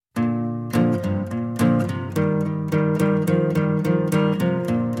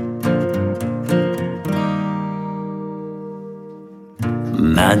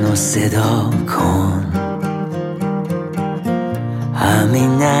منو صدا کن،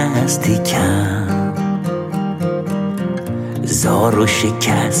 همین نزدیکم، زار و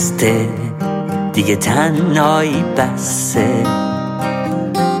شکسته، دیگه تنهایی بسه،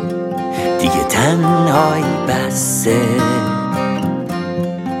 دیگه تنهایی بسه،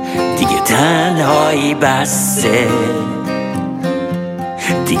 دیگه تنهایی بسه،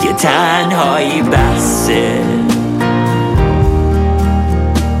 دیگه تنهایی بسه.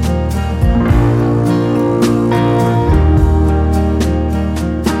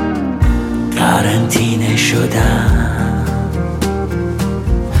 قرنطینه شدم،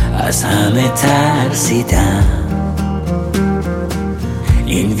 از همه ترسیدم،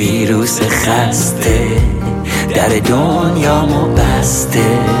 این ویروس خسته در دنیامو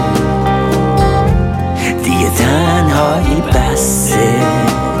بسته، دیگه تنهایی بسه،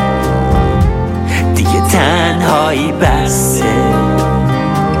 دیگه تنهایی بسه،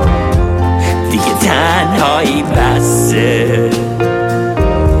 دیگه تنهایی بسه.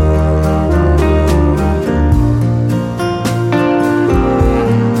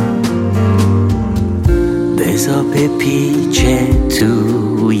 بذار بپیچه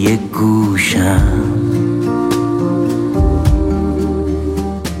توی گوشم،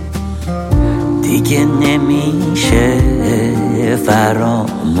 دیگه نمیشه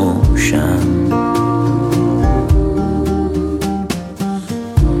فراموشم،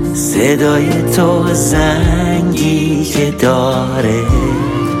 صدای تو زنگی که داره،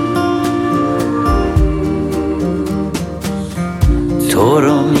 تو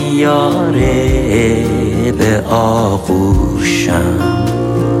رو میاره به آغوشم،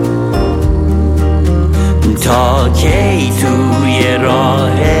 تا کی توی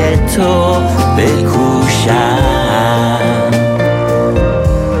راه تو بکوشم،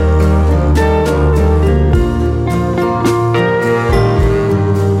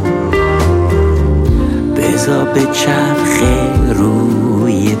 بذار بچرخه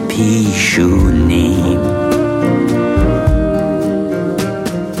روی پیشونیم،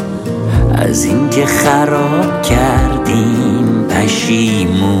 ازینکه خراب کردیم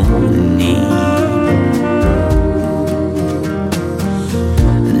پشیمونیم،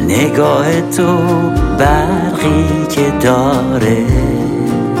 نگاه تو برقی که داره،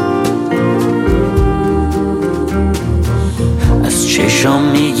 از چشم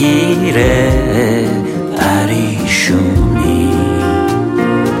میگیره پریشونی،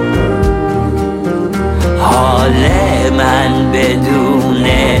 حال من بدون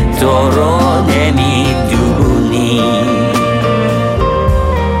تو رو نمیدونی،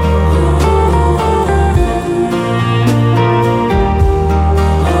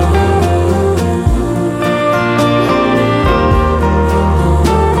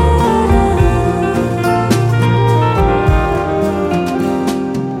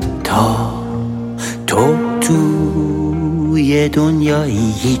 توی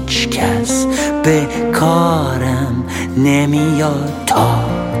دنیایی هیچ کس به کارم نمیاد، تا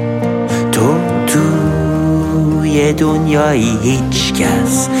تو توی دنیایی هیچ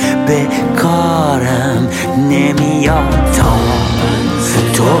کس به کارم نمیاد، تا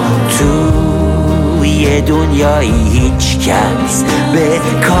تو توی دنیایی هیچ کس به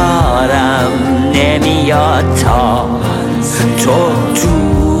کارم نمیاد، تا تو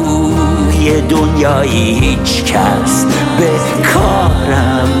توی دنیایی هیچ کس به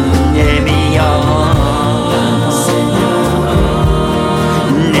کارم